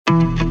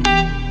Welcome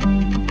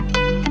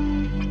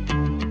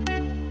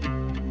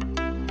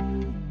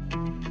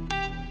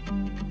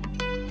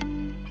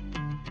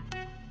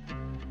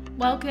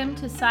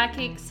to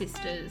Psychic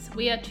Sisters.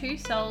 We are two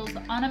souls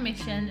on a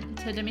mission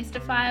to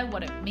demystify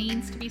what it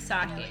means to be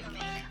psychic.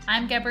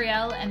 I'm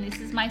Gabrielle and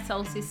this is my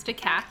soul sister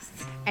Cass.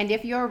 And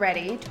if you're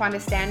ready to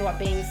understand what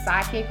being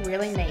psychic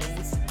really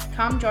means,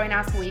 come join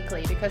us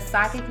weekly because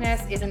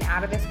psychicness isn't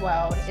out of this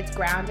world, it's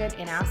grounded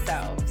in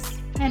ourselves.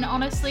 And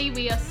honestly,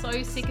 we are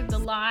so sick of the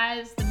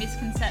lies, the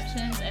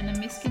misconceptions, and the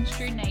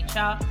misconstrued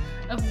nature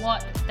of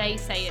what they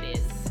say it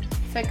is.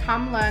 So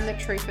come learn the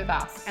truth with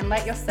us and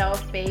let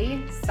yourself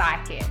be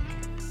psychic.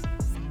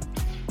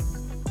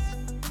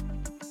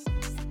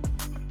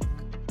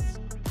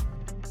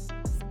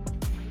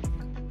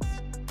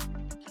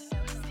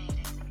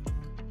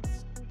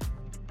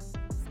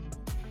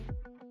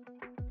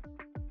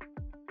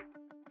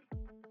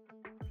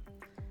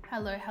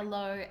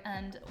 Hello,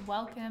 and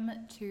welcome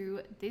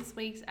to this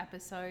week's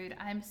episode.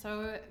 I'm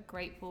so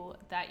grateful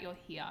that you're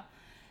here.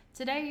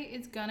 Today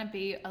is going to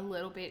be a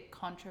little bit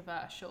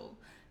controversial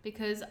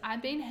because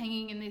I've been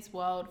hanging in this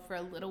world for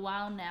a little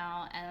while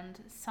now,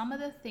 and some of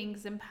the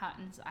things and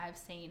patterns I've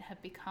seen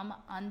have become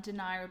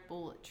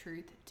undeniable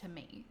truth to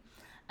me.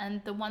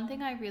 And the one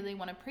thing I really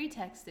want to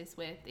pretext this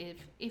with,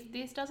 if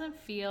this doesn't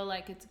feel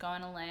like it's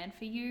going to land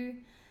for you,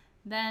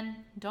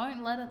 then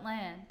don't let it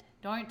land.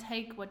 Don't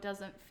take what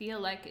doesn't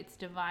feel like it's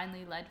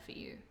divinely led for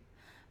you.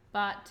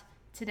 But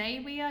today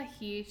we are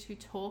here to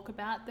talk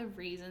about the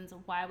reasons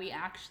why we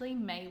actually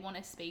may want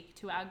to speak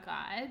to our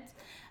guides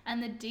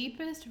and the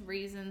deepest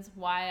reasons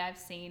why I've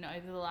seen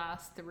over the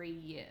last 3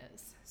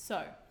 years.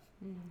 So,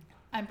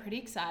 I'm pretty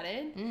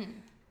excited.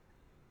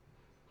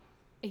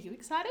 Are you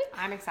excited?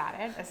 I'm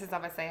excited. This is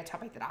obviously a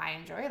topic that I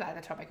enjoy, like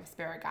the topic of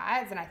spirit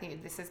guides, and I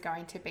think this is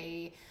going to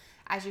be,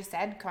 as you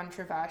said,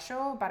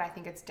 controversial, but I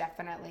think it's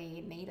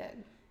definitely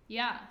needed.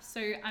 Yeah, so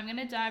I'm going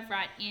to dive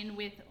right in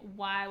with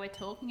why we're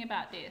talking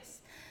about this.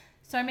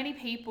 So many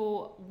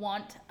people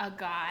want a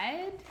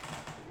guide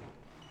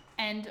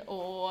and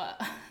or...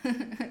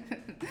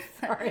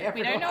 Sorry, everyone.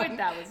 We don't know if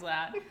that was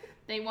loud.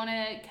 They want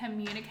to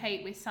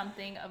communicate with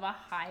something of a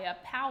higher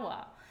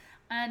power.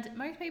 And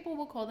most people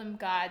will call them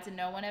guides, and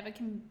no one ever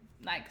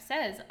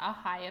says a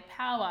higher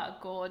power,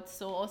 God,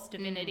 source,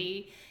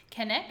 divinity,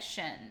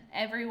 connection.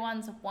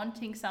 Everyone's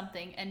wanting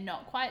something and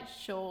not quite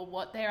sure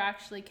what they're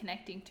actually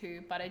connecting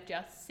to, but are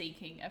just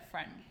seeking a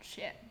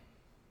friendship.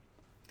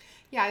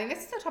 Yeah, I think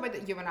this is a topic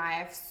that you and I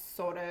have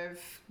sort of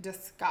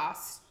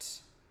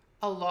discussed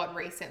a lot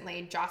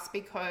recently, just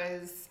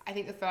because I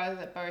think the further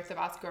that both of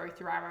us go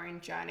through our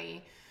own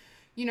journey,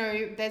 you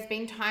know, there's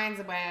been times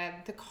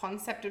where the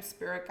concept of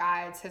spirit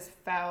guides has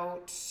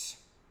felt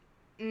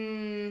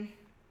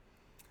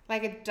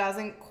like it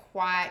doesn't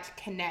quite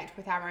connect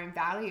with our own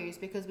values,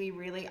 because we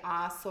really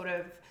are sort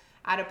of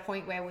at a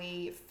point where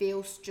we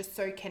feel just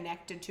so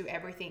connected to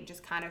everything,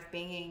 just kind of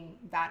being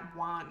that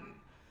one.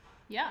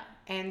 Yeah.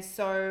 And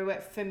so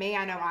for me,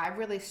 I know I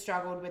really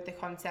struggled with the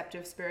concept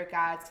of spirit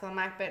guides. So I'm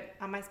like, but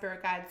are my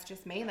spirit guides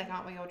just me? Like,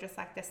 aren't we all just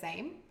like the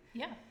same?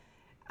 Yeah.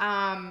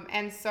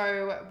 And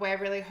so we're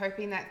really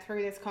hoping that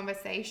through this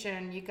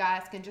conversation, you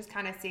guys can just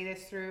kind of see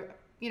this through,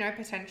 you know,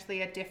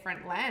 potentially a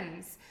different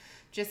lens,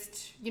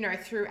 just, you know,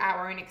 through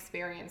our own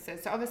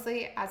experiences. So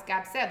obviously, as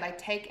Gab said, like,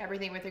 take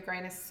everything with a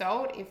grain of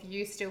salt. If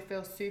you still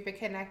feel super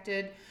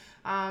connected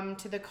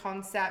to the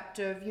concept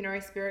of, you know,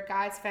 spirit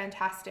guides,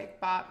 fantastic.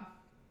 But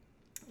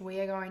we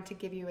are going to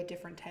give you a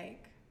different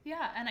take.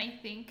 Yeah, and I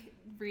think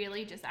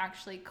really just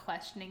actually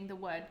questioning the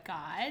word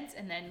guides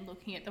and then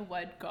looking at the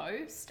word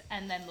ghost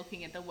and then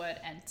looking at the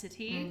word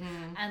entity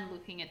and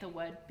looking at the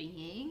word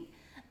being.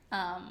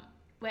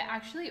 We're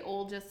actually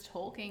all just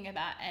talking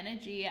about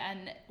energy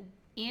and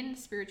in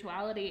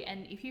spirituality,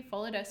 and if you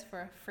followed us for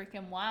a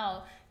freaking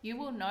while, you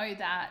will know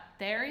that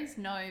there is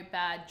no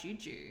bad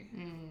juju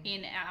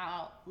in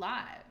our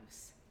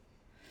lives.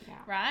 Yeah.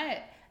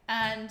 Right?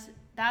 And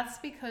that's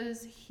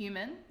because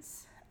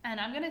humans,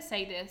 and I'm going to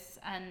say this,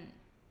 and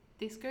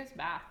this goes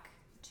back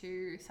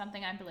to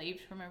something I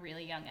believed from a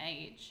really young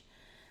age.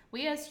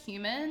 We as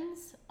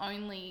humans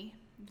only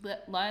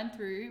learn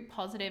through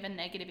positive and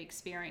negative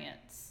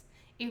experience.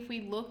 If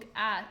we look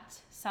at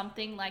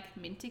something like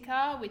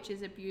Mintica, which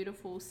is a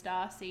beautiful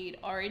starseed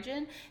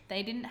origin,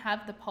 they didn't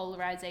have the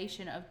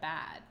polarization of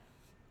bad.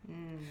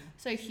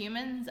 So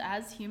humans,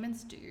 as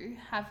humans do,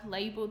 have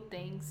labeled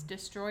things,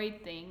 destroyed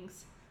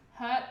things,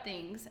 hurt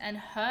things, and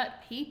hurt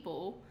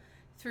people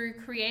through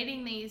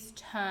creating these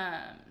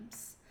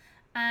terms.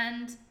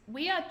 And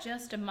we are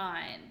just a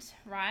mind,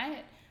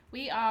 right?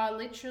 We are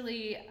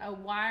literally a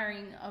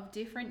wiring of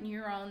different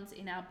neurons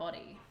in our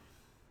body.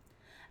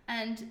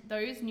 And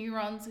those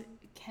neurons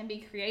can be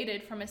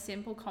created from a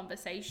simple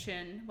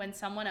conversation when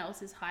someone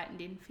else is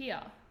heightened in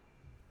fear.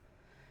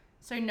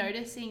 So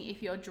noticing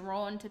if you're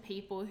drawn to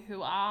people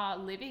who are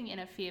living in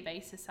a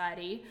fear-based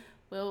society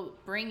will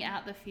bring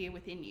out the fear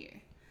within you.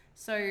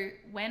 So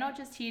we're not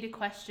just here to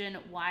question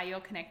why you're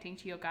connecting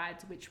to your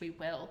guides, which we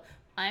will.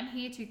 I'm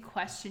here to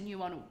question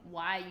you on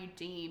why you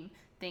deem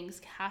things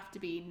have to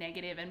be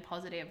negative and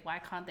positive? Why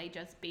can't they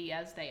just be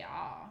as they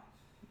are?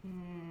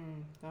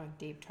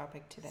 Deep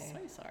topic today.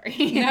 So sorry.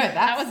 No,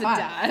 that was fun.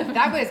 A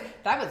dive.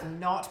 That was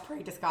not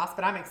pre-discussed,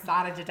 but I'm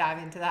excited to dive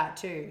into that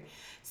too.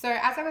 So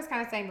as I was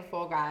kind of saying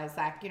before, guys,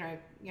 like, you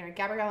know,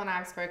 Gabrielle and I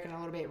have spoken a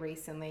little bit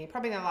recently,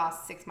 probably in the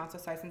last 6 months or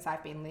so since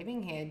I've been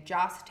living here,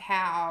 just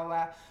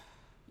how,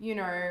 you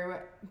know,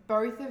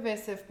 both of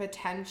us have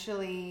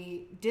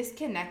potentially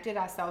disconnected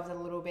ourselves a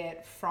little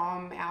bit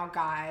from our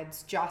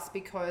guides just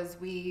because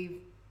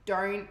we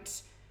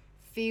don't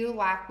feel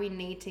like we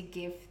need to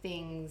give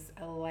things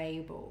a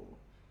label,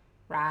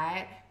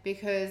 right?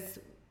 Because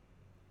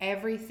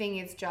everything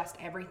is just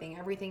everything.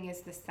 Everything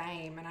is the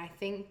same. And I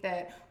think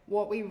that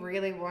what we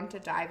really want to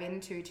dive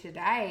into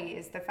today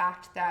is the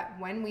fact that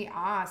when we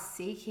are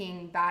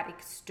seeking that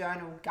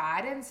external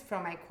guidance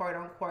from a quote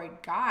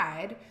unquote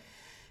guide,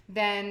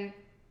 then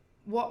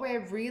what we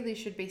really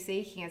should be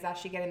seeking is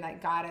actually getting that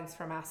guidance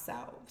from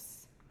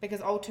ourselves,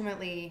 because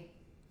ultimately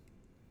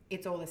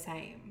it's all the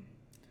same.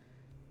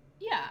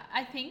 Yeah,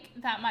 I think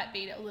that might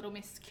be a little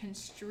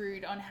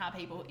misconstrued on how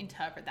people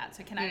interpret that.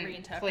 So can I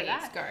reinterpret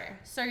that? Please go.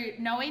 So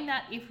knowing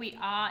that if we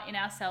are in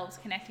ourselves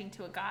connecting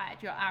to a guide,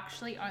 you're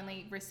actually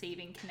only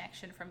receiving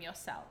connection from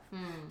yourself.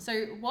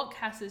 So what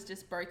Cass has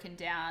just broken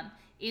down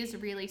is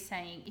really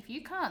saying, if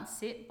you can't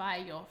sit by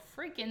your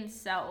freaking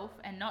self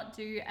and not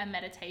do a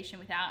meditation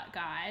without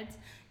guides,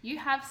 you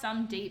have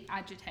some deep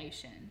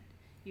agitation.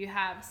 You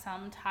have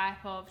some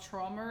type of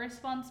trauma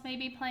response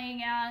maybe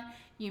playing out.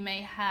 You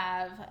may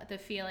have the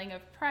feeling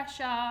of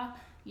pressure.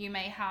 You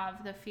may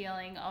have the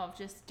feeling of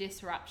just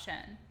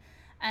disruption.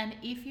 And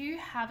if you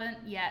haven't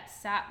yet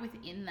sat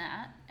within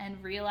that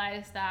and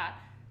realized that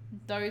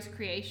those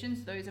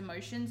creations, those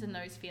emotions, and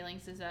those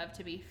feelings deserve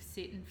to be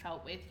sit and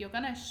felt with, you're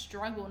going to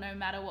struggle no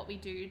matter what we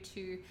do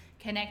to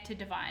connect to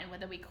divine,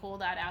 whether we call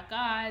that our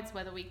guides,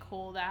 whether we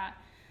call that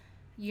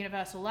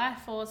universal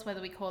life force,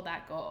 whether we call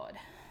that God.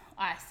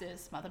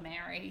 Isis, Mother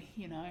Mary,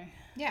 you know.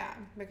 Yeah,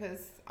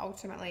 because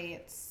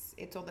ultimately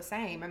it's all the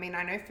same. I mean,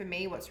 I know for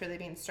me what's really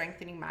been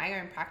strengthening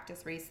my own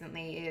practice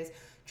recently is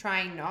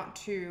trying not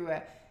to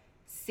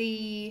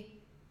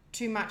see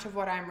too much of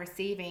what I'm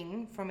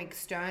receiving from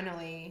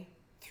externally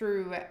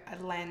through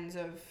a lens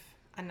of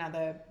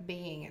another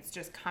being. It's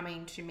just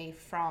coming to me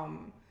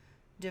from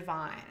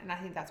divine. And I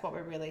think that's what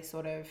we're really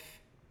sort of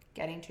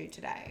getting to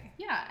today.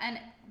 Yeah, and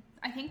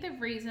I think the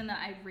reason that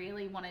I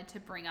really wanted to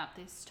bring up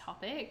this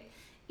topic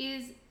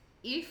is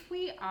if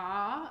we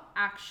are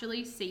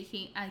actually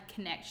seeking a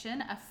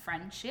connection, a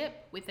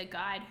friendship with a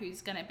guide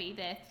who's going to be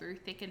there through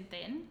thick and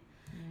thin,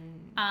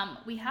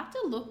 we have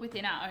to look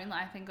within our own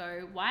life and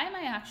go, why am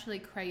I actually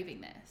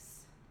craving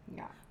this?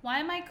 Yeah. Why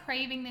am I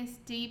craving this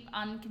deep,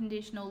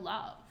 unconditional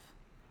love?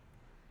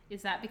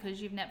 Is that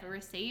because you've never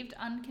received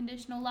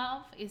unconditional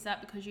love? Is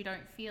that because you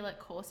don't feel it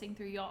coursing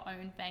through your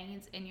own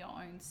veins in your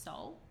own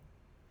soul?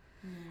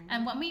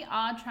 And when we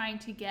are trying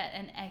to get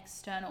an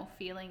external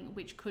feeling,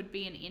 which could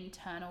be an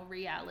internal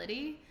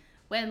reality,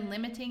 we're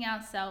limiting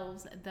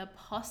ourselves the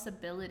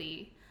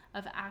possibility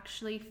of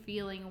actually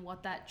feeling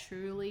what that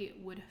truly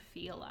would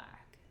feel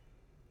like.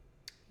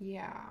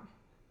 Yeah.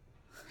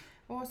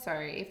 Also,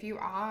 if you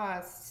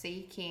are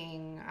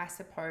seeking, I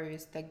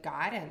suppose, the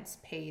guidance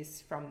piece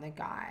from the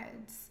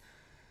guides,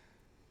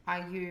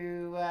 are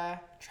you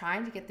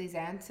trying to get these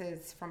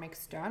answers from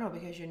external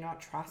because you're not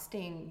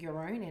trusting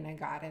your own inner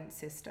guidance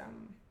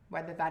system?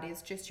 Whether that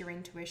is just your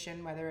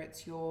intuition, whether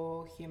it's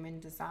your human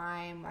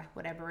design, like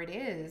whatever it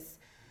is.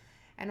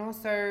 And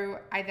also,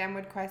 I then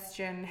would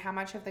question how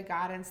much of the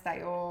guidance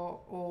that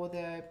or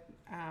the,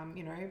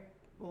 you know,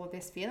 all of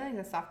this feelings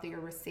and stuff that you're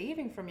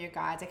receiving from your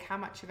guides, like how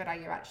much of it are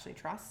you actually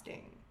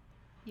trusting?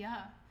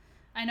 Yeah.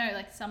 I know,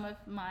 like some of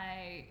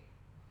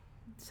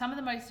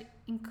the most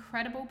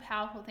incredible,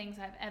 powerful things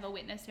I've ever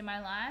witnessed in my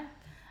life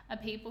are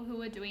people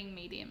who are doing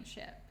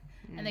mediumship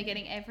and they're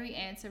getting every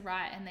answer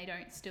right and they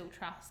don't still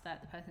trust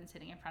that the person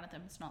sitting in front of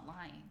them is not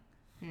lying.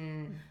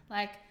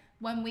 Like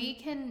when we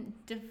can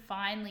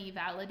divinely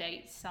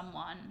validate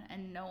someone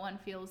and no one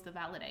feels the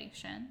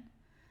validation,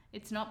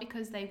 it's not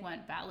because they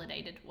weren't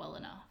validated well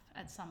enough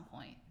at some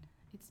point.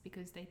 It's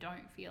because they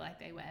don't feel like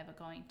they were ever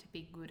going to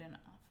be good enough,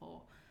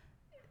 or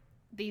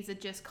these are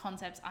just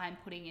concepts I'm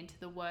putting into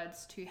the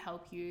words to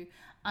help you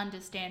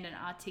understand and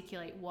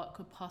articulate what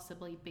could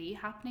possibly be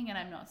happening. And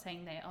I'm not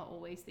saying they are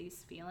always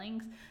these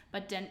feelings,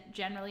 but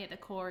generally at the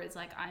core it's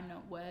like, I'm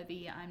not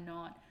worthy, I'm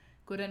not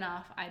good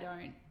enough, I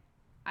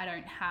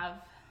don't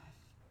have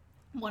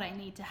what I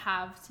need to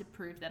have to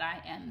prove that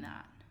I am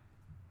that.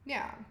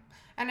 Yeah.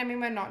 And I mean,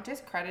 we're not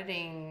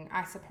discrediting,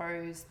 I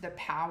suppose, the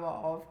power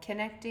of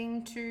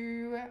connecting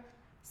to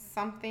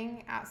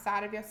something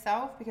outside of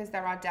yourself, because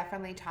there are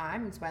definitely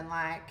times when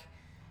like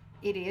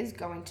it is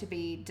going to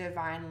be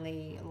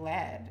divinely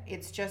led.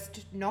 It's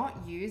just not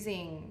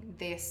using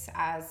this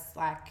as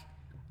like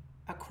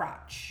a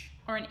crutch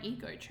or an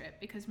ego trip,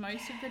 because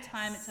most of the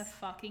time it's a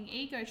fucking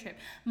ego trip.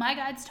 My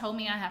guides told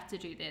me I have to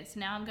do this,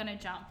 now I'm gonna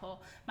jump, or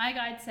my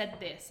guide said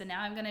this and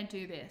now I'm gonna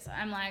do this.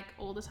 I'm like,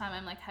 all the time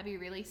I'm like, have you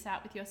really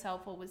sat with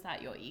yourself, or was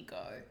that your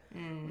ego?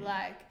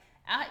 Like,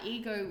 our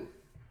ego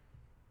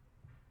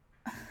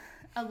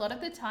a lot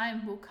of the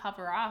time will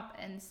cover up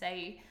and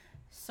say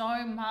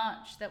so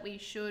much that we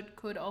should,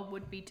 could, or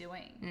would be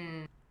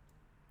doing.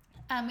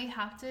 And we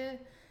have to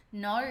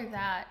know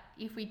that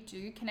if we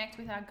do connect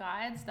with our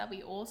guides, that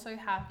we also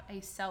have a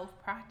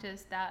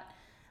self-practice that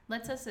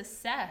lets us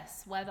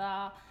assess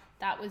whether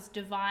that was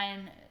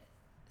divine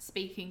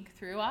speaking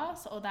through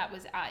us or that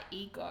was our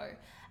ego.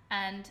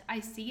 And I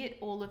see it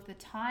all of the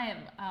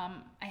time.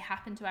 I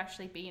happen to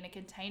actually be in a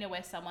container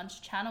where someone's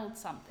channeled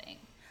something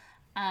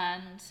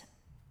and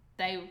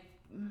they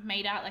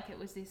made out like it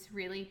was this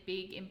really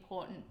big,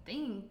 important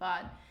thing,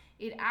 but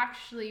it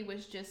actually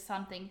was just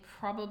something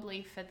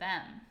probably for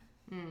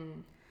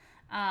them,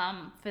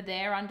 for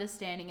their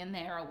understanding and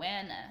their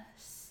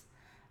awareness.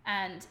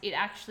 And it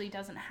actually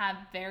doesn't have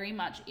very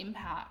much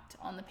impact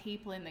on the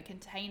people in the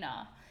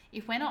container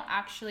if we're not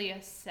actually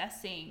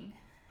assessing,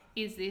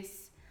 is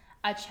this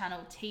a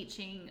channel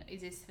teaching?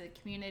 Is this for the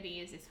community?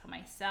 Is this for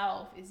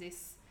myself? Is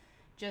this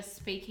just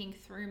speaking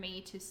through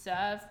me to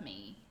serve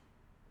me?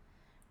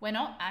 We're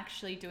not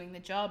actually doing the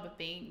job of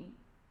being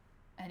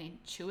an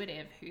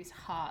intuitive who's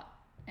heart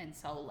and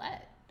soul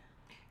led.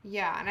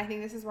 Yeah, and I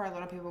think this is where a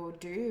lot of people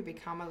do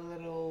become a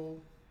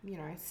little,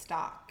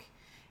 stuck,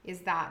 is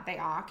that they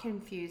are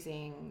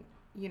confusing,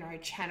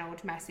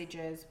 channeled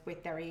messages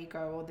with their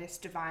ego, or this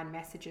divine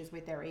messages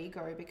with their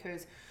ego,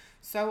 because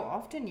so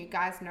often, you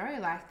guys know,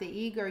 like, the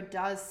ego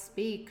does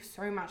speak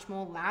so much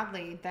more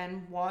loudly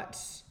than what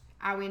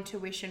our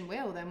intuition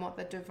will, than what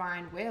the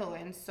divine will.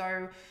 And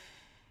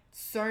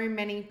so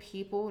many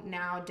people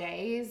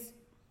nowadays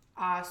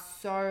are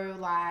so,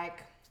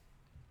 like,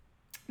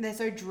 they're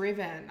so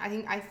driven.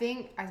 I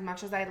think as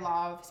much as I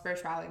love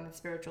spirituality and the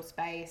spiritual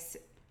space,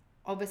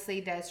 obviously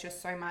there's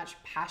just so much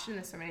passion.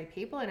 There's so many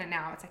people in it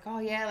now. It's like, oh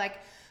yeah, like,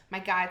 my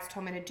guides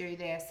told me to do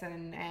this,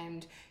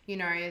 and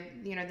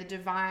the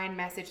divine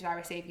message that I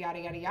received, yada,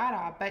 yada,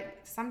 yada. But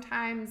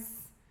sometimes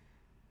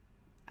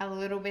a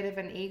little bit of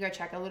an ego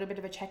check, a little bit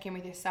of a check-in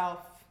with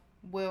yourself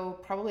will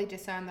probably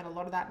discern that a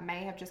lot of that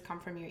may have just come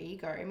from your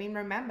ego. I mean,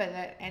 remember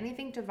that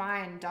anything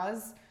divine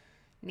does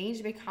need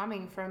to be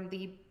coming from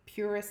the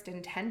purest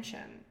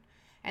intention.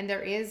 And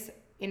there is,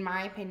 in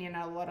my opinion,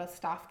 a lot of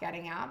stuff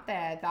getting out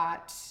there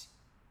that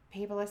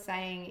people are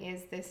saying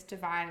is this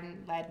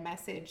divine-led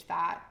message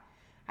that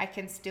I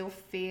can still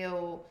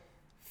feel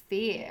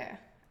fear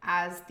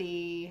as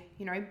the,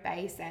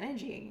 base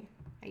energy.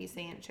 Are you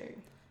seeing it too?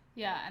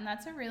 Yeah, and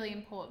that's a really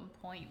important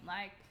point.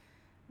 Like,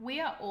 we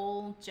are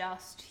all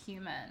just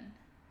human.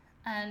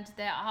 And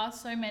there are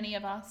so many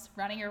of us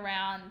running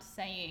around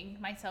saying,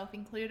 myself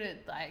included,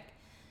 like,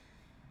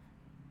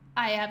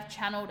 I have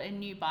channeled a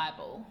new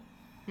Bible.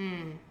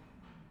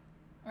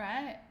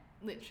 Right?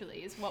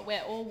 Literally is what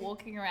we're all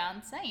walking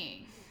around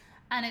saying.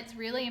 And it's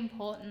really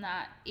important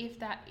that if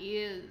that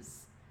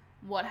is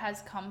what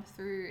has come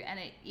through, and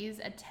it is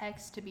a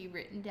text to be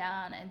written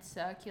down and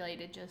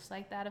circulated, just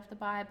like that of the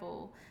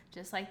Bible,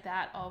 just like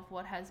that of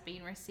what has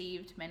been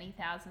received many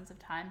thousands of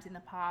times in the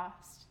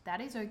past, that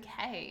is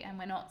okay. And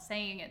we're not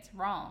saying it's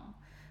wrong,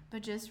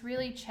 but just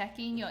really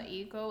checking your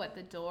ego at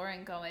the door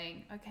and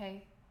going,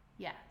 okay,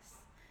 yes,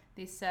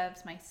 this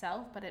serves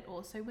myself, but it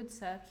also would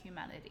serve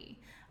humanity.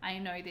 I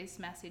know this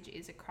message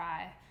is a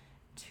cry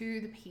to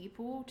the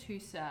people to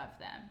serve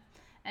them,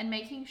 and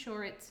making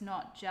sure it's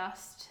not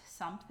just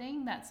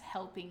something that's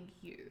helping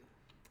you.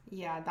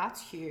 Yeah,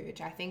 that's huge.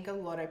 I think a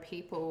lot of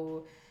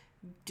people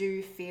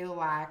do feel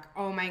like,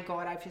 oh my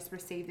God, I've just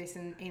received this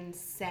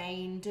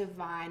insane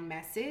divine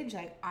message.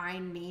 Like, I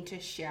need to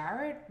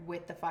share it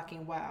with the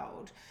fucking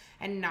world.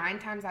 And 9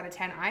 times out of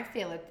 10, I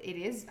feel it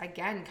is,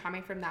 again,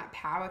 coming from that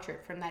power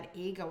trip, from that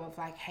ego of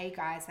like, hey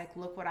guys, like,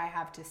 look what I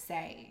have to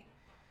say,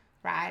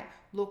 right?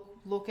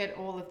 Look at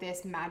all of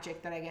this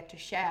magic that I get to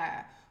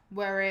share.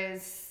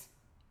 Whereas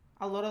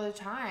a lot of the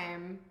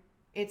time,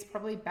 it's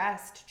probably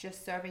best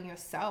just serving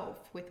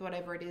yourself with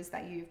whatever it is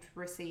that you've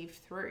received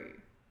through.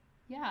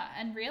 Yeah,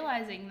 and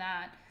realizing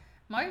that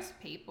most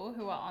people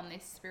who are on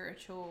this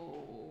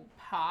spiritual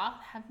path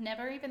have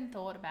never even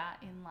thought about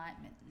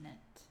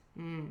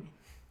enlightenment.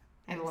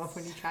 I love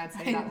when you try and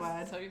say that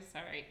word. So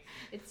sorry.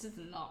 It's just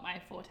not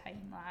my forte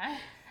in life.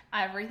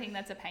 Everything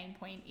that's a pain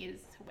point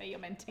is where you're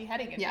meant to be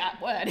heading, and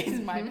that word is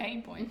my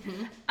pain point.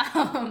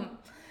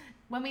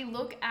 When we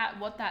look at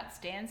what that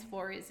stands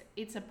for, is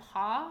it's a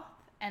path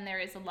and there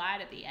is a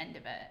light at the end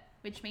of it,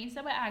 which means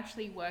that we're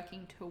actually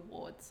working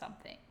towards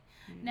something.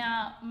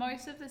 Now,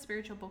 most of the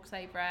spiritual books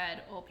I've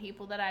read, or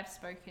people that I've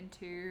spoken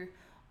to,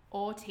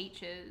 or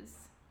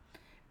teachers,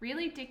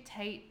 really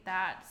dictate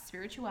that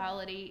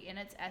spirituality in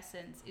its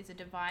essence is a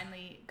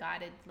divinely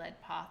guided,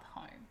 led path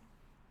home.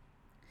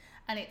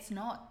 And it's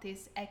not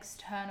this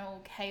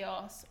external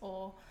chaos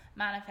or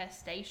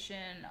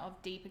manifestation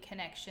of deeper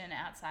connection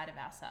outside of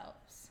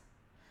ourselves.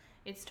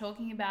 It's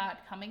talking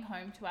about coming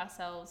home to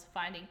ourselves,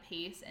 finding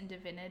peace and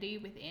divinity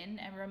within,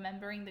 and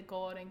remembering the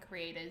God and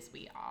creators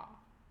we are.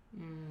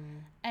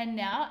 And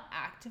now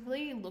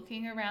actively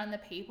looking around the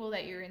people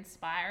that you're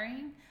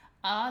inspiring,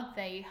 are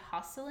they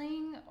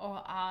hustling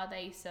or are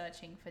they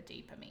searching for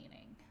deeper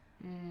meaning?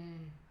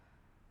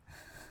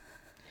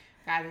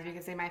 Guys, if you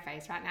can see my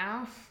face right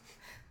now,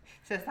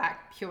 it's just like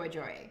pure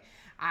joy.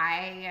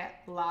 I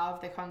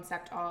love the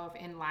concept of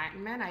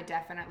enlightenment.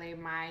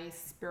 My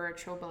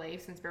spiritual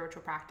beliefs and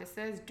spiritual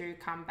practices do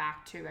come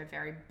back to a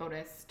very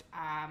Buddhist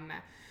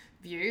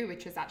view,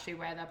 which is actually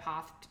where the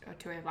path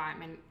to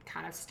enlightenment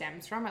kind of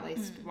stems from, at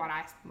least what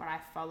I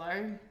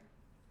follow.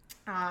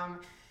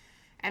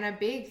 And a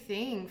big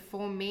thing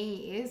for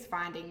me is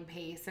finding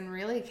peace and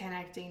really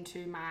connecting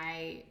to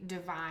my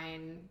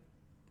divine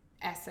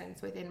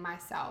essence within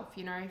myself.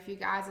 You know, if you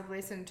guys have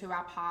listened to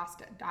our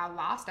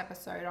last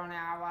episode on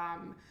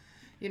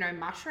our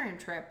mushroom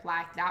trip,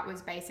 like that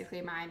was basically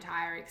my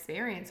entire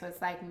experience.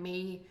 Was like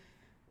me,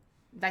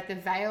 like the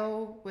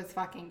veil was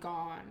fucking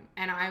gone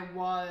and I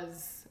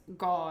was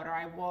God, or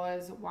I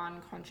was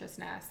one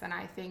consciousness. And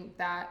I think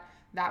that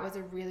was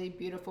a really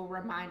beautiful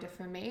reminder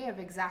for me of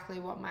exactly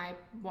what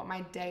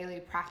my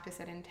daily practice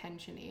and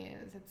intention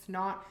is. It's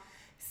not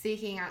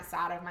seeking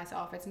outside of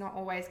myself. It's not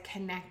always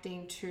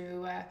connecting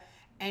to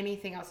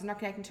anything else. It's not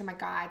connecting to my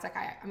guides. Like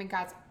I mean,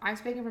 guys, I'm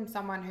speaking from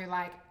someone who,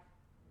 like,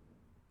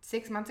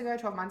 6 months ago,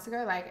 12 months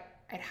ago, like,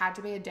 it had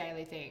to be a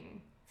daily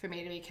thing for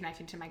me to be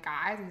connecting to my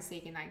guides and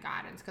seeking that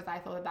guidance, because I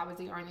thought that was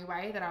the only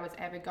way that I was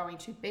ever going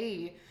to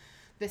be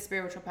the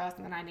spiritual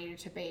person that I needed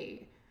to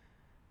be.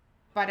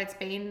 But it's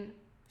been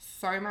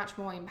so much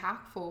more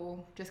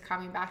impactful just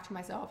coming back to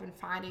myself and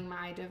finding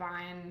my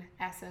divine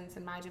essence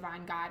and my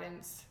divine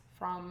guidance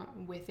from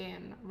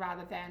within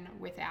rather than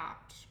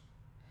without.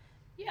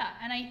 Yeah,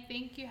 and I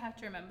think you have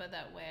to remember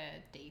that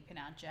we're deep in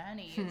our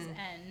journeys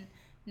and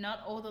not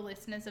all the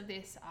listeners of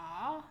this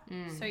are.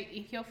 So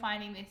if you're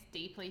finding this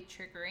deeply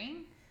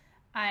triggering,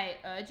 I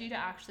urge you to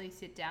actually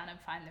sit down and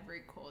find the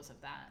root cause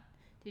of that.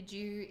 Did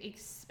you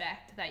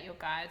expect that your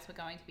guides were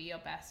going to be your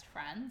best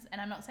friends? And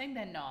I'm not saying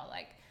they're not.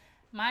 Like,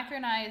 Micah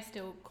and I are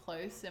still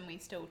close and we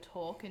still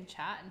talk and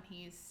chat, and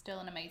he's still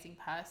an amazing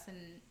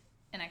person,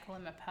 and I call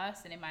him a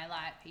person in my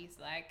life. He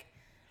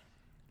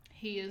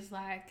is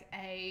like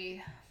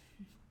a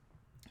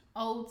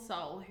old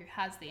soul who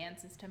has the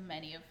answers to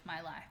many of my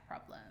life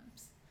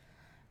problems.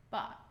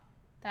 But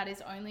that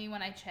is only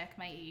when I check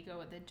my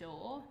ego at the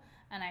door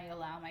and I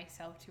allow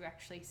myself to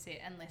actually sit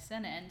and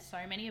listen. And so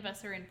many of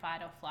us are in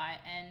fight or flight.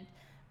 And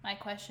my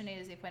question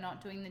is, if we're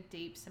not doing the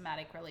deep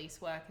somatic release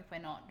work, if we're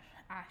not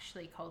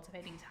actually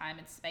cultivating time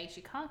and space,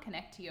 you can't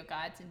connect to your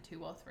guides in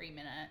 2 or 3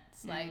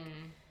 minutes. Like,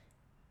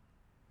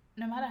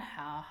 no matter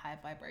how high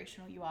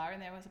vibrational you are,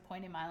 and there was a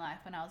point in my life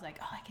when I was like,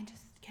 oh, I can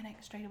just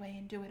connect straight away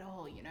and do it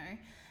all, you know?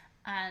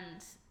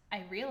 And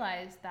I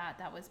realized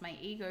that was my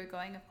ego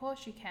going, of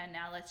course you can,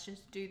 now let's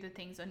just do the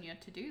things on your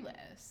to-do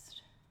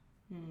list.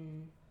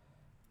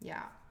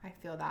 Yeah, I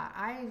feel that.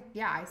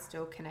 I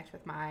still connect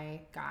with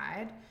my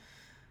guide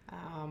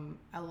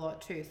a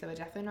lot too. So we're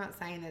definitely not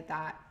saying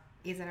that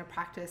isn't a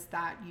practice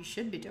that you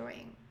should be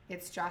doing.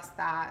 It's just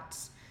that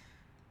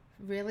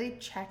really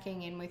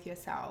checking in with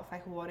yourself.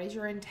 Like, what is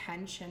your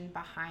intention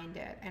behind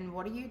it? And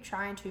what are you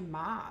trying to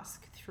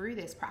mask through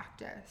this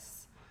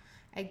practice?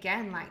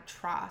 Again, like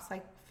trust.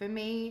 Like for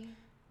me,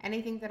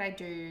 anything that I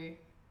do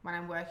when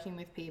I'm working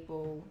with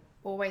people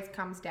always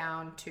comes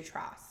down to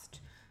trust.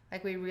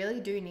 Like, we really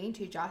do need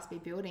to just be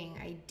building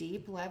a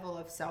deep level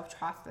of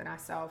self-trust in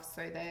ourselves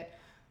so that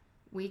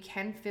we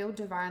can feel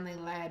divinely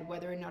led,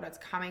 whether or not it's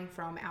coming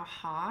from our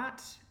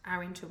heart,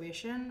 our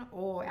intuition,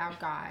 or our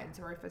guides,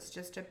 or if it's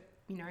just a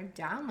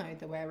download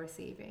that we're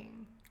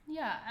receiving.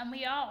 Yeah, and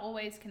we are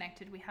always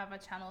connected. We have a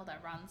channel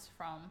that runs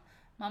from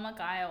Mama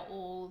Gaia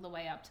all the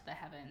way up to the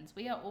heavens.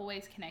 We are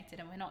always connected,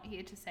 and we're not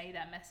here to say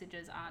that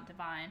messages aren't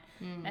divine.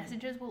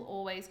 Messages will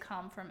always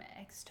come from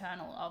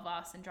external of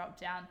us and drop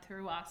down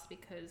through us,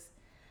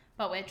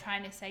 but we're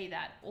trying to say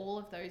that all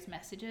of those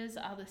messages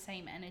are the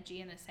same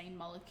energy and the same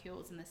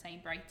molecules and the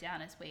same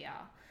breakdown as we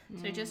are.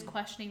 So just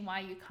questioning why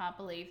you can't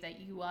believe that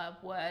you are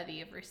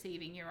worthy of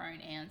receiving your own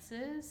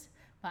answers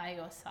by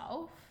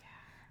yourself.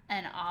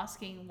 And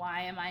asking,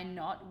 why am I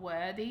not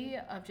worthy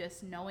of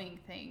just knowing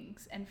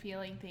things and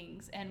feeling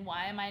things? And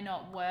why am I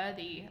not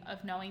worthy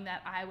of knowing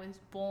that I was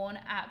born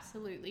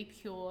absolutely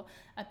pure,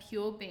 a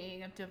pure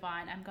being of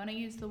divine? I'm going to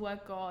use the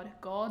word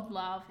God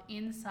love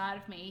inside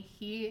of me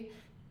here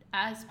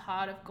as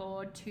part of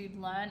God to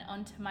learn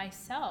onto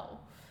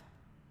myself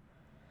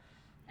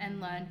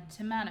and learn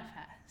to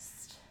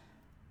manifest.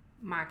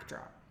 Mic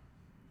drop.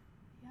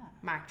 Yeah.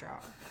 Mic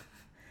drop.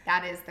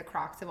 That is the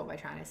crux of what we're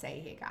trying to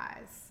say here,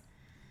 guys.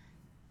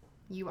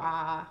 You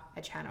are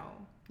a channel.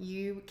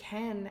 You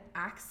can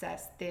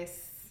access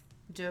this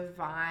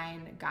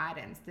divine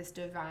guidance, this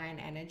divine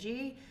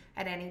energy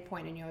at any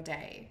point in your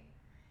day.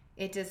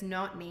 It does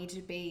not need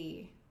to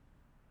be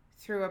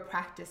through a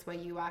practice where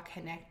you are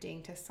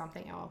connecting to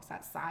something else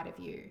outside of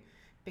you,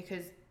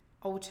 because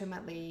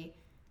ultimately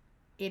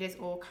it is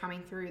all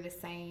coming through the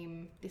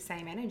same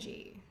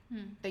energy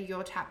that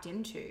you're tapped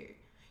into.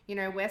 You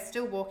know, we're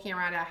still walking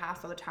around our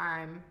house all the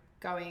time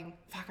going,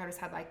 fuck, I just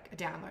had like a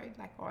download,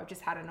 like, or I've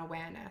just had an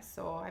awareness,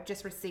 or I've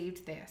just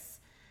received this.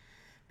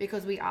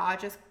 Because we are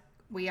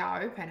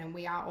open, and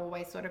we are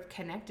always sort of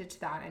connected to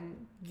that.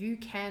 And you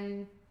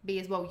can be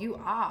as well. You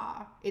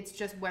are. It's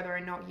just whether or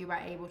not you are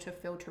able to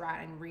filter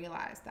out and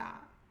realize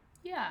that.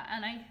 Yeah,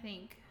 and I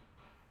think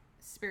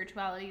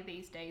spirituality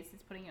these days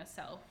is putting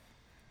yourself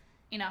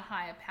in a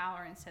higher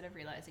power instead of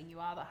realizing you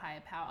are the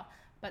higher power.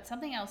 But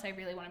something else I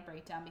really want to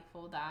break down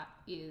before that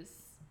is,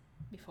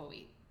 before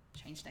we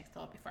change next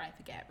thought, before I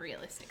forget,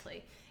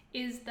 realistically,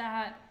 is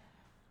that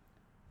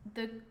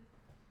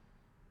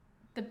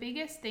the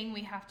biggest thing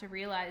we have to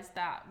realize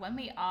that when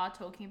we are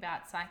talking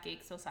about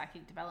psychics or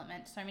psychic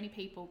development, so many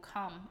people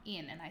come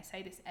in, and I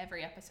say this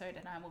every episode,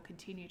 and I will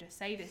continue to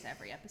say this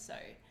every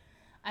episode.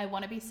 I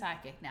want to be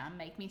psychic now.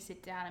 Make me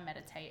sit down and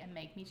meditate, and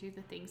make me do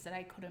the things that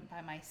I couldn't by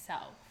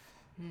myself.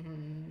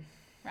 Mm-hmm.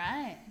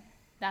 Right?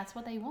 That's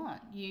what they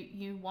want.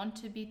 You want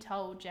to be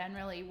told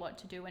generally what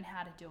to do and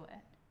how to do it.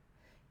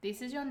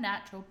 This is your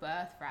natural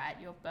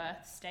birthright. Your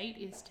birth state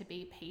is to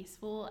be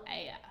peaceful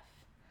AF.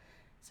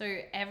 So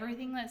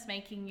everything that's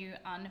making you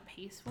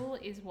unpeaceful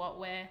is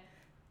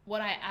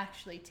what I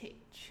actually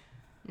teach.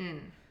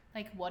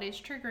 Like, what is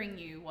triggering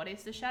you? What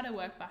is the shadow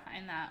work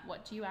behind that?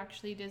 What do you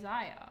actually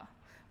desire?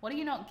 What are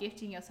you not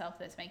gifting yourself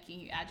that's making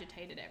you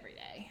agitated every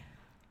day?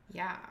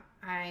 Yeah,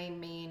 I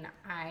mean,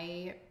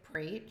 I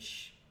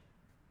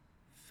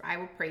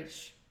will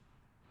preach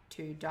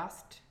to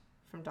dust,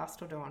 from dusk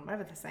till dawn,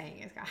 whatever the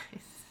saying is,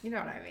 guys. You know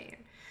what I mean?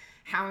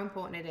 How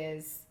important it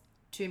is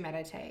to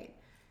meditate,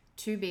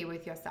 to be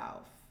with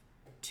yourself,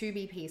 to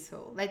be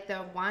peaceful. Like,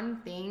 the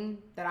one thing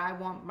that I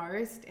want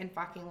most in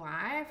fucking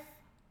life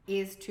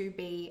is to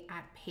be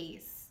at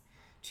peace,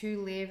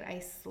 to live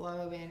a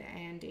slow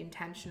and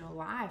intentional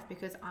life,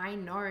 because I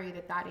know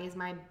that that is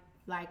my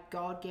like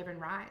God-given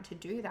right to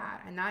do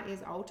that. And that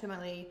is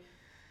ultimately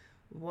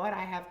what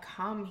I have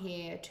come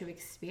here to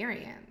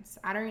experience.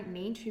 I don't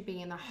need to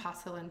be in the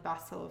hustle and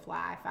bustle of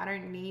life. I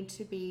don't need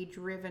to be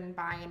driven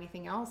by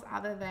anything else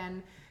other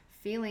than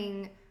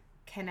feeling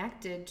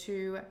connected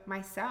to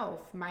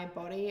myself, my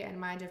body, and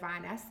my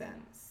divine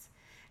essence.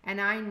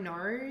 And I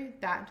know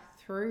that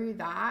through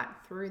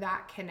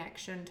that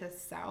connection to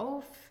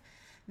self,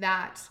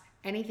 that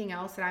anything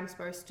else that I'm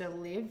supposed to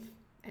live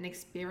and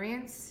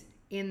experience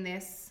in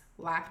this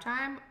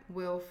lifetime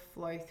will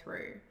flow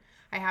through.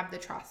 I have the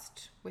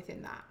trust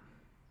within that.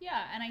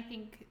 Yeah, and I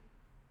think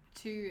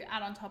to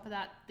add on top of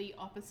that, the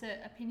opposite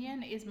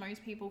opinion is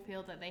most people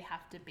feel that they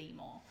have to be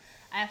more.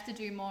 I have to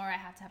do more. I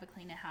have to have a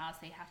cleaner house.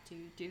 They have to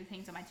do the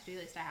things on my to-do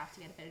list. I have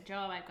to get a better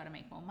job. I've got to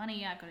make more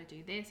money. I've got to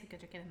do this. I've got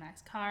to get a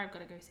nice car. I've got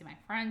to go see my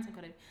friends.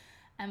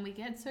 And we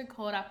get so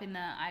caught up in the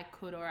I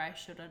could or I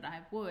should or I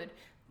would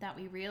that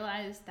we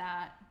realize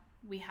that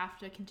we have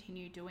to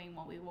continue doing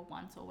what we were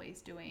once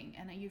always doing.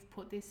 And you've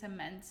put this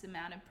immense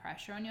amount of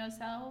pressure on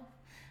yourself,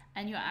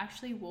 and you're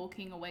actually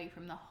walking away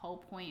from the whole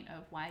point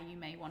of why you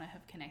may want to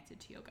have connected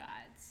to your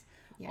guides.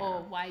 Yeah.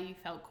 Or why you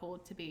felt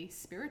called to be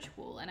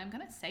spiritual. And I'm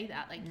going to say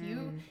that, like,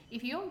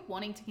 if you're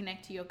wanting to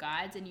connect to your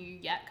guides and you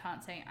yet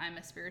can't say I'm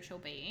a spiritual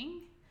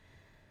being,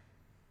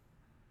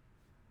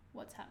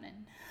 what's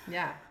happening?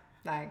 Yeah.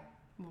 Like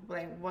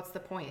what's the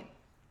point?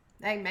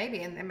 Like, maybe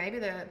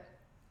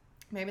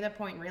the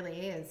point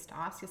really is to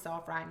ask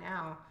yourself right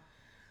now,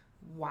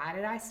 why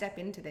did I step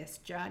into this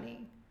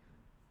journey?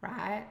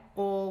 Right?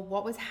 Or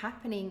what was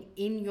happening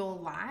in your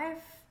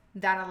life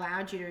that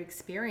allowed you to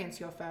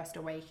experience your first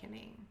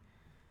awakening?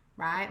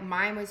 Right?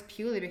 Mine was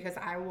purely because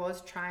I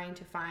was trying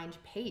to find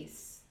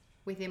peace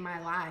within my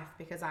life,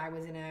 because I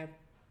was in a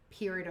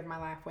period of my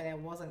life where there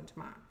wasn't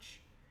much.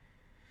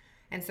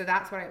 And so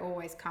that's what I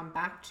always come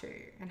back to.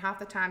 And half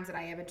the times that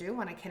I ever do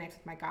when I connect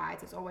with my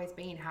guides, it's always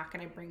been, how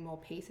can I bring more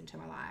peace into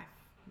my life?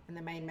 And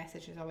the main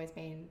message has always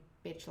been,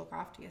 bitch, look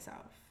after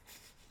yourself.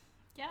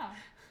 Yeah.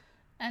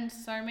 And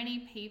so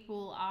many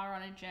people are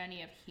on a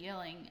journey of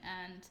healing,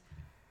 and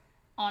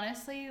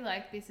honestly,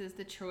 like, this is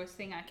the truest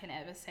thing I can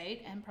ever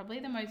say, and probably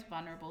the most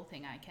vulnerable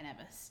thing I can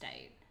ever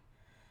state.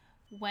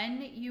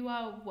 When you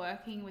are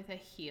working with a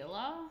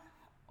healer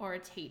or a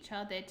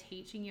teacher, they're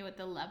teaching you at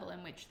the level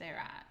in which they're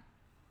at.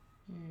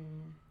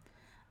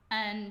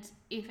 And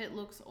if it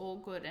looks all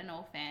good and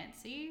all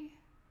fancy,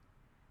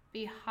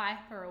 be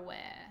hyper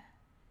aware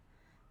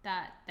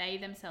that they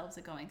themselves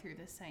are going through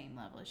the same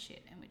level of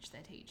shit in which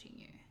they're teaching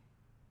you.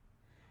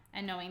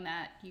 And knowing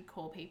that you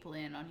call people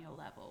in on your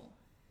level.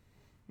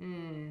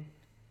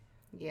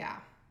 Yeah.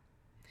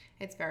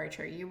 It's very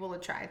true. You will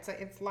attract.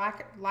 It's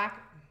like,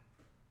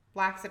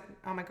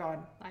 oh my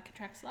God. Like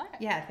attracts like.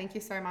 Yeah, thank you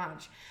so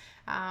much.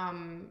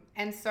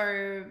 And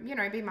so, you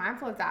know, be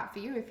mindful of that for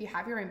you if you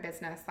have your own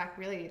business, like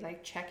really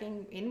like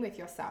checking in with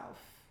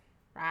yourself,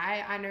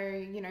 right? I know,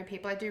 you know,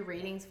 people I do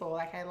readings for,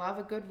 like, I love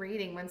a good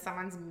reading when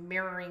someone's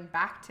mirroring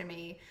back to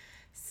me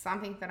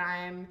something that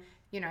I'm,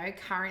 you know,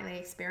 currently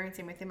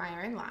experiencing within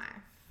my own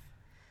life.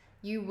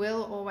 You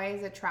will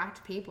always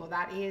attract people.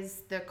 That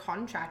is the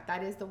contract.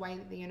 That is the way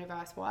that the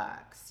universe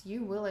works.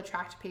 You will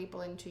attract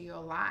people into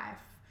your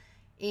life,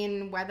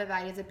 in whether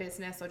that is a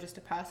business or just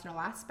a personal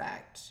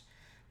aspect,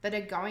 that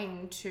are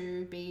going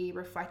to be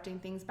reflecting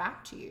things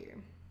back to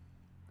you.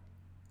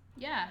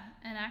 Yeah,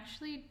 and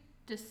actually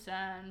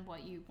discern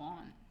what you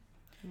want.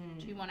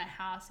 Do you want a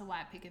house, a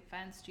white picket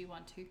fence? Do you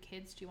want 2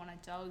 kids? Do you want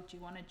a dog? Do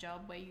you want a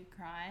job where you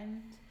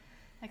grind?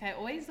 Like, I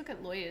always look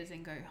at lawyers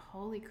and go,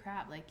 holy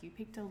crap, like, you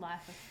picked a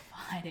life of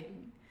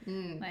fighting.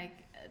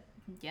 Like,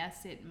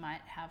 yes, it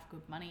might have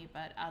good money,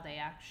 but are they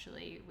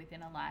actually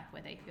within a life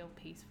where they feel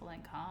peaceful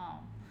and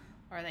calm?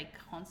 Or are they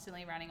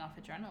constantly running off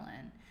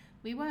adrenaline?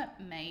 We weren't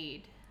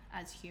made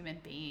as human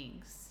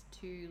beings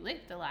to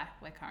live the life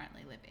we're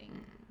currently living.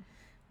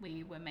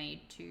 We were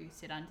made to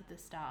sit under the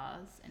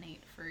stars and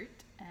eat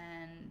fruit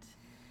and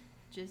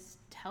just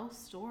tell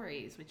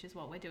stories, which is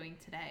what we're doing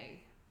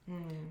today.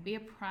 We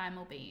are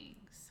primal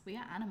beings. We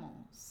are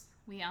animals.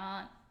 We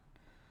aren't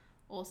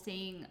all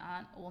seeing,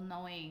 aren't all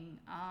knowing,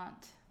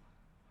 aren't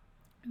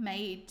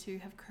made to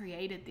have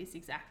created this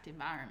exact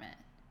environment.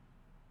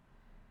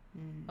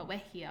 But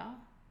we're here.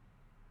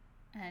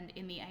 And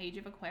in the age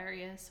of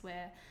Aquarius,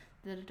 where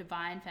the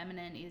divine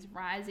feminine is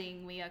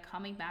rising, we are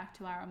coming back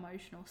to our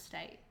emotional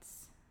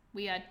states.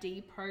 We are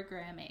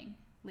deprogramming,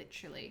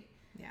 literally.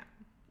 Yeah.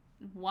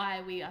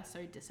 Why we are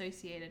so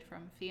dissociated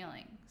from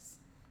feelings.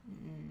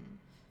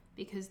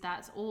 Because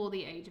that's all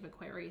the age of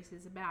Aquarius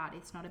is about.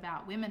 It's not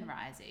about women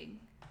rising.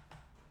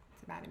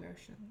 It's about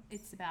emotions.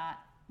 It's about,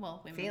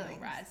 well, women Feelings.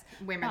 will rise.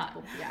 Women but,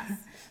 will,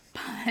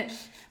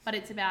 yes. but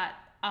it's about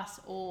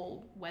us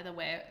all, whether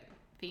we're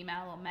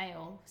female or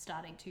male,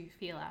 starting to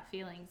feel our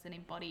feelings and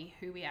embody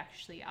who we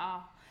actually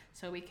are,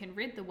 so we can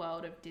rid the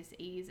world of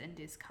dis-ease and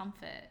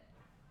discomfort.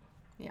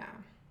 Yeah.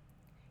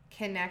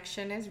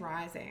 Connection is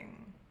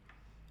rising.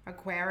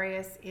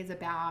 Aquarius is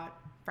about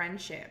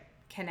friendship,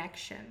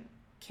 connection,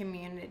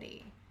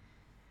 community.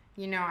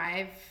 You know,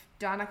 I've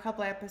done a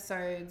couple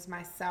episodes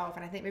myself,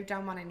 and I think we've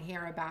done one in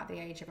here about the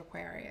age of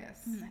Aquarius.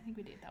 I think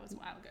we did. That was a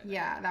while ago.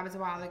 Yeah, that was a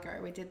while ago.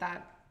 We did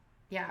that,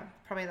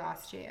 probably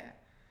last year.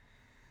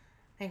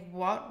 Like,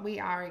 what we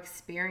are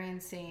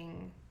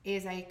experiencing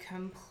is a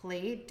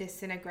complete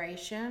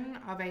disintegration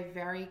of a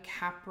very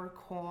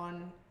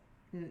Capricorn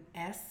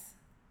S.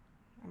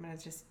 I'm going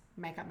to just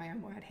make up my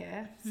own word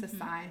here.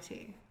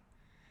 Society.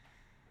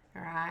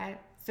 All right.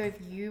 So if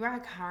you are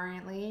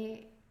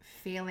currently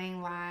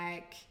feeling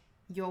like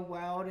your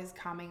world is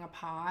coming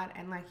apart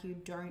and like you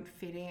don't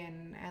fit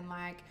in and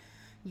like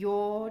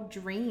your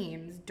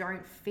dreams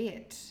don't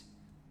fit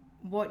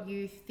what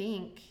you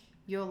think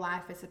your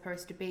life is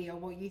supposed to be or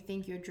what you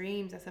think your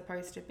dreams are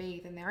supposed to be,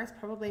 then there is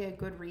probably a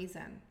good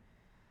reason.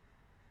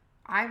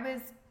 I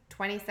was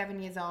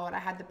 27 years old. I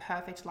had the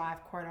perfect life,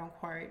 quote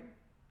unquote.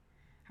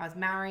 I was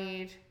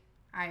married.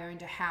 I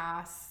owned a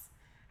house.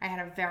 I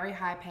had a very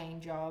high paying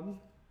job.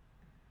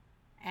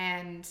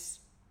 And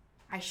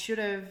I should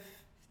have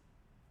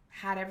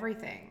had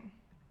everything.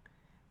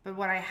 But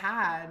what I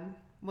had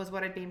was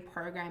what had been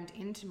programmed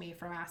into me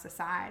from our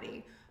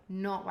society,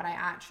 not what I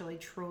actually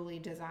truly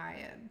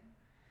desired.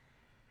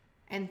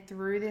 And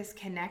through this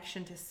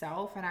connection to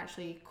self and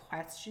actually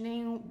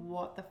questioning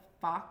what the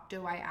fuck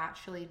do I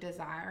actually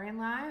desire in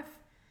life,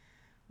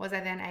 was I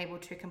then able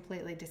to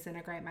completely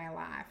disintegrate my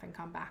life and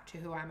come back to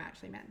who I'm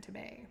actually meant to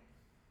be.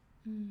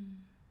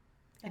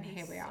 And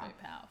here we are. So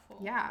powerful.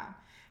 Yeah.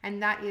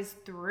 And that is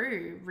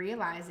through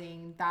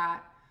realizing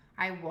that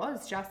I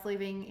was just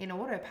living in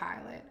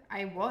autopilot.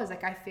 I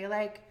feel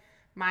like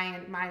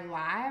my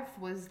life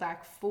was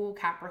like full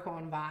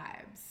Capricorn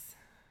vibes.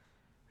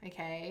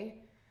 Okay?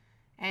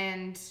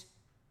 And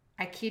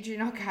I kid you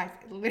not, guys,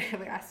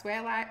 literally, I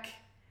swear, like,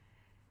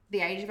 the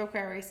age of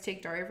Aquarius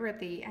ticked over at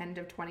the end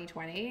of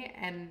 2020,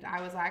 and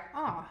I was like,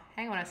 oh,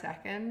 hang on a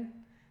second,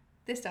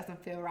 this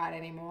doesn't feel right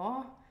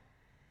anymore.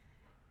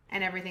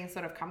 And everything's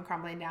sort of come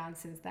crumbling down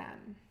since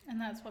then.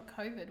 And that's what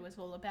COVID was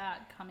all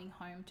about, coming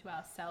home to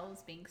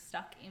ourselves, being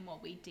stuck in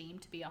what we deem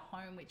to be a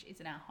home, which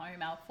isn't our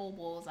home. Our four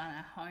walls aren't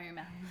our home.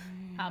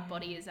 Our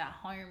body is our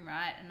home,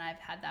 right? And I've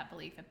had that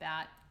belief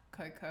about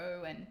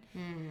Coco, and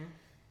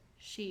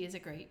she is a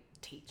great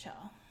teacher.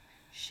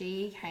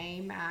 She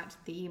came at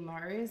the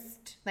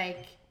most,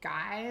 like,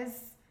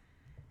 guys,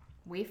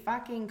 we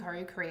fucking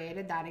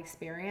co-created that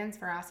experience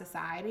for our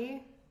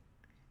society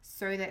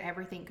so that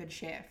everything could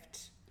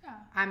shift. Yeah.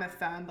 I'm a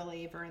firm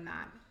believer in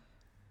that.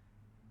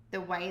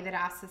 The way that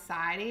our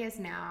society is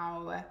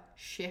now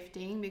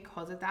shifting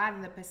because of that,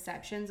 and the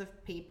perceptions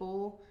of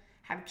people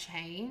have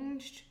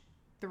changed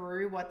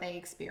through what they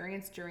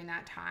experienced during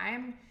that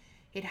time,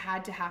 it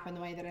had to happen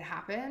the way that it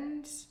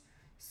happened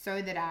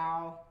so that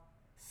our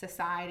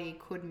society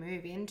could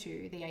move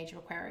into the age of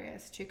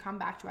Aquarius, to come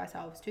back to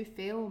ourselves, to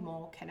feel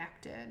more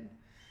connected.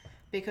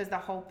 Because the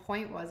whole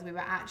point was, we were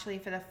actually,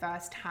 for the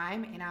first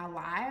time in our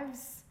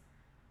lives,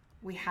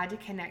 we had to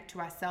connect to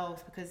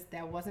ourselves because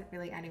there wasn't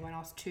really anyone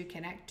else to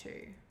connect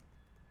to.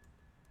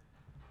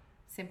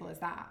 Simple as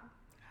that.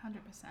 100%.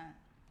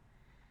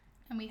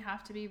 And we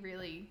have to be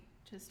really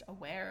just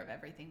aware of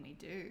everything we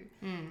do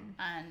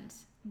and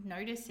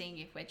noticing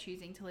if we're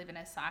choosing to live in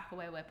a cycle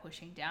where we're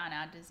pushing down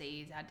our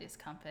disease, our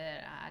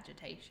discomfort, our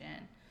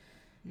agitation.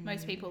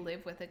 Most people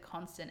live with a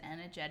constant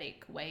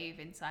energetic wave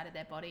inside of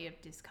their body of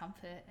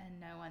discomfort and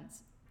no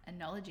one's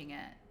acknowledging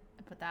it.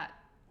 But that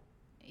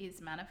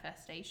is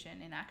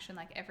manifestation in action.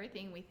 Like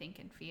everything we think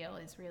and feel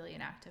is really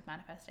an act of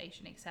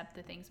manifestation, except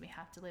the things we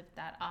have to live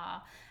that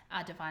are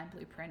our divine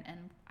blueprint.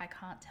 And I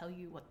can't tell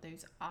you what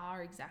those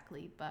are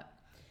exactly, but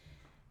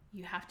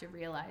you have to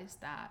realize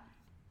that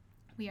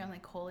we only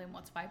call in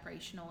what's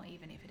vibrational,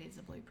 even if it is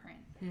a blueprint.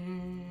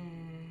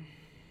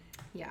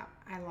 Yeah,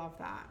 I love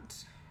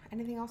that.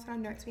 Anything else on our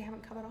notes we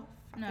haven't covered off?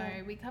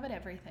 No, we covered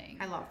everything.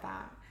 I love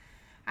that.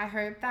 I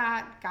hope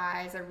that,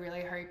 guys, I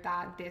really hope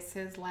that this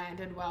has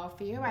landed well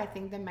for you. I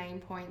think the main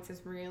points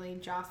is really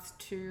just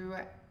to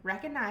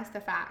recognize the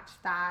fact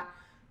that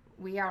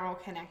we are all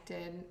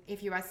connected.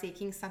 If you are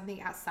seeking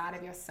something outside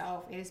of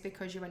yourself, it is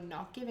because you are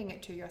not giving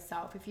it to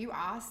yourself. If you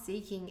are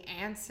seeking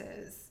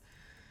answers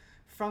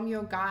from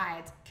your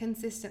guides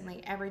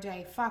consistently every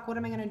day, fuck, what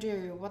am I going to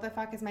do? What the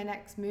fuck is my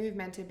next move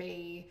meant to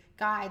be?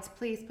 Guides,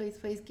 please, please,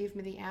 please give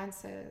me the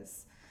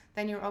answers.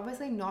 Then you're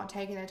obviously not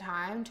taking the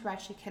time to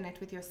actually connect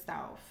with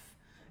yourself.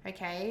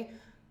 Okay?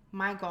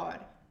 My God,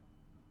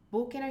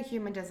 book in a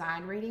human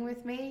design reading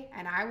with me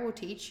and I will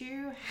teach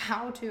you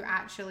how to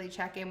actually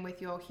check in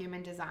with your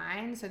human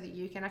design so that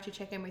you can actually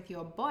check in with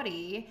your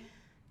body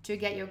to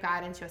get your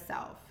guidance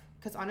yourself.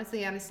 Because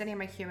honestly, understanding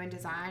my human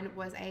design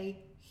was a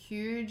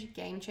huge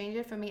game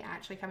changer for me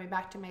actually coming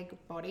back to my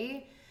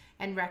body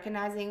and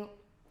recognizing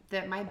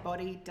that my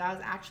body does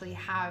actually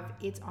have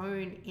its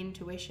own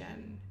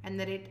intuition and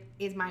that it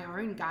is my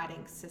own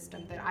guiding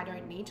system that I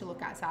don't need to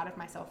look outside of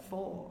myself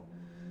for.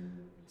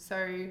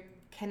 So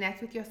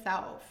connect with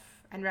yourself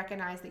and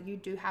recognize that you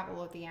do have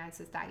all of the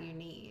answers that you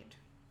need.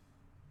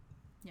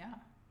 Yeah.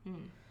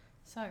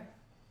 So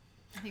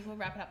I think we'll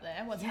wrap it up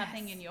there. What's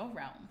happening in your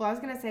realm? Well, I was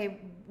going to say,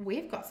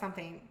 we've got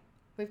something.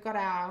 We've got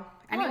our...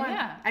 we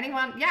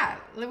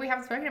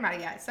haven't spoken about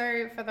it yet.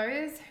 So for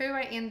those who are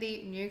in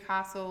the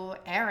Newcastle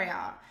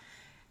area,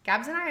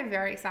 Gabs and I are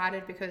very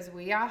excited because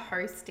we are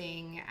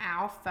hosting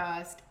our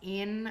first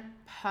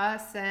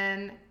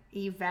in-person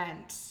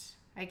event.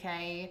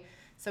 Okay.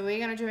 So we're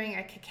going to be doing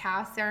a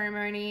cacao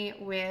ceremony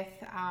with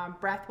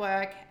breath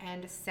work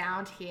and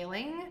sound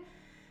healing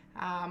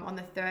on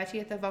the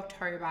 30th of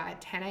October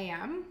at 10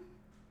 a.m.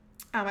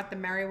 At the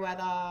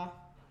Merriweather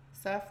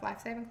Surf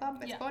Lifesaving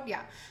Club, it's called.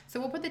 Yeah. So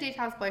we'll put the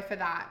details below for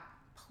that.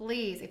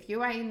 Please, if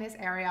you are in this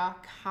area,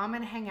 come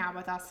and hang out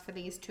with us for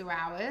these 2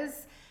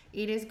 hours.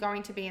 It is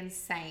going to be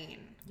insane.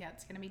 Yeah,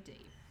 it's going to be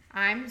deep.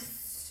 I'm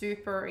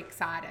super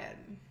excited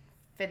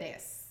for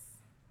this.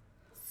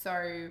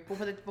 So we'll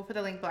put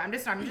the link below. I'm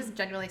just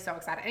genuinely so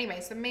excited. Anyway,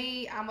 so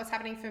me, what's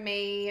happening for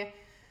me?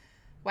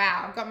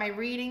 Wow, I've got my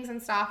readings and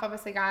stuff.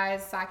 Obviously,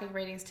 guys, psychic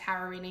readings,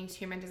 tarot readings,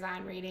 human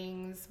design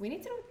readings. We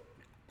need to do a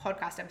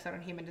podcast episode on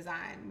human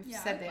design. We've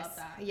said this. Love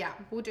that. Yeah,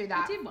 we'll do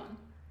that. We did one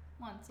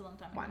once a long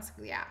time ago.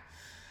 Yeah.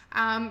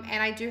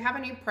 And I do have a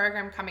new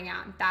program coming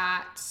out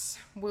that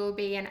will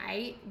be an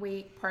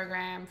 8-week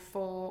program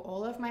for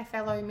all of my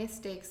fellow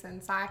mystics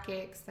and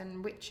psychics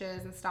and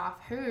witches and stuff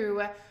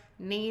who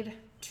need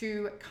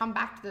to come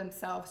back to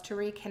themselves, to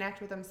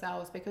reconnect with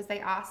themselves, because they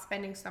are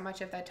spending so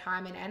much of their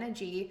time and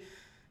energy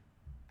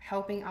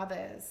helping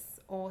others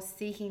or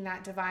seeking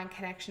that divine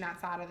connection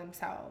outside of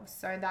themselves.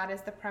 So that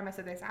is the premise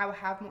of this. I will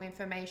have more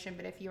information,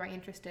 but if you are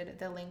interested,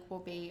 the link will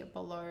be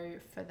below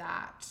for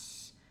that.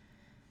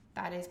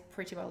 That is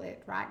pretty well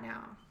it right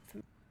now.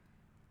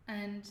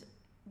 And,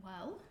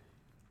 well...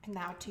 And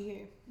now to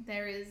you.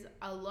 There is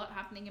a lot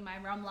happening in my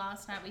realm.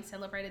 Last night we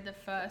celebrated the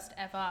first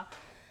ever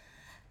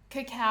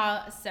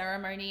cacao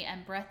ceremony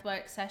and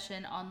breathwork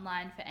session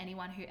online for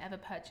anyone who ever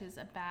purchases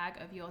a bag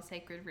of Your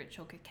Sacred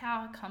Ritual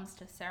Cacao comes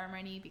to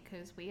ceremony,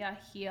 because we are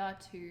here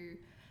to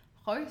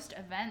host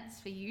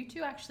events for you to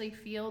actually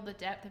feel the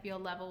depth of your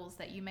levels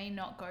that you may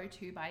not go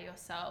to by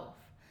yourself,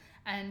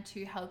 and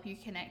to help you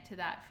connect to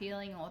that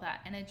feeling or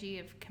that energy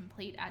of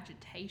complete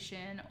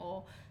agitation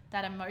or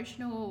that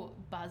emotional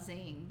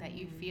buzzing that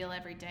you feel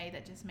every day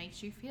that just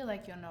makes you feel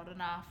like you're not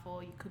enough,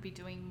 or you could be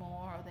doing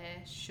more, or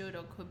there should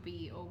or could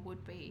be or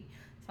would be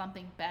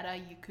something better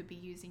you could be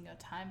using your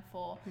time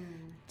for,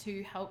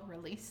 to help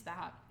release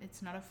that.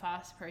 It's not a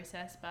fast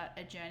process, but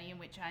a journey in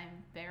which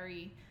I'm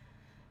very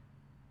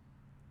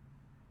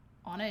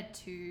honored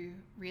to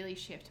really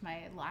shift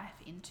my life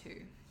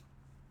into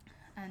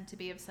and to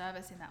be of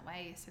service in that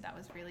way. So that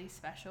was really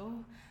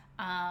special.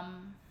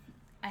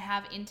 I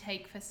have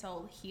intake for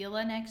Soul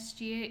Healer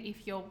next year.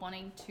 If you're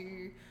wanting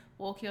to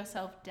walk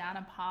yourself down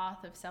a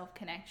path of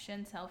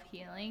self-connection,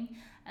 self-healing,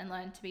 and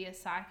learn to be a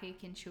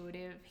psychic,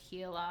 intuitive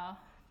healer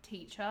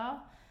teacher,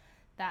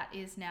 that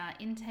is now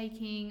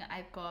intaking.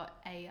 I've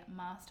got a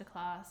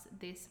masterclass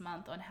this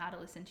month on how to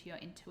listen to your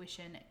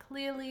intuition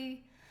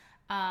clearly.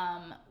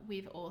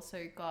 We've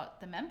also got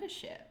the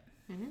membership.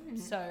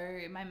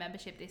 So my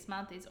membership this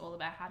month is all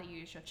about how to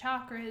use your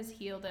chakras,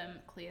 heal them,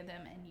 clear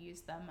them, and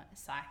use them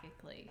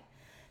psychically.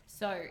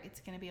 So it's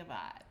going to be a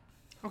vibe.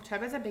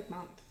 October's a big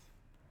month.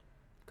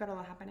 Got a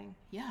lot happening.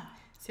 Yeah.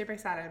 Super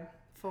excited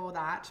for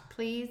that.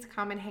 Please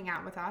come and hang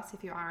out with us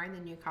if you are in the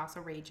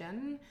Newcastle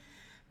region,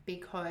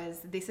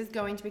 because this is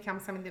going to become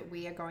something that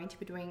we are going to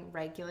be doing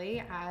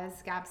regularly.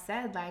 As Gab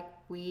said, like,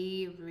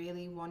 we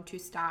really want to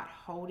start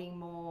holding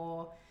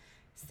more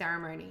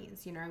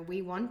ceremonies. You know,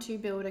 we want to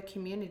build a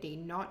community,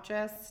 not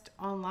just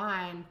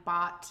online,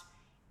 but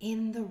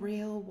in the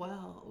real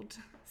world.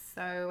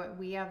 So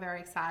we are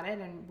very excited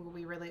and we'll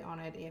be really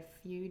honored if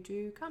you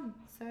do come.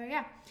 So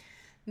yeah,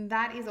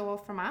 that is all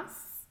from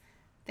us.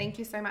 Thank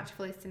you so much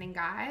for listening,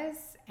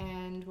 guys,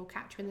 and we'll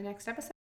catch you in the next episode.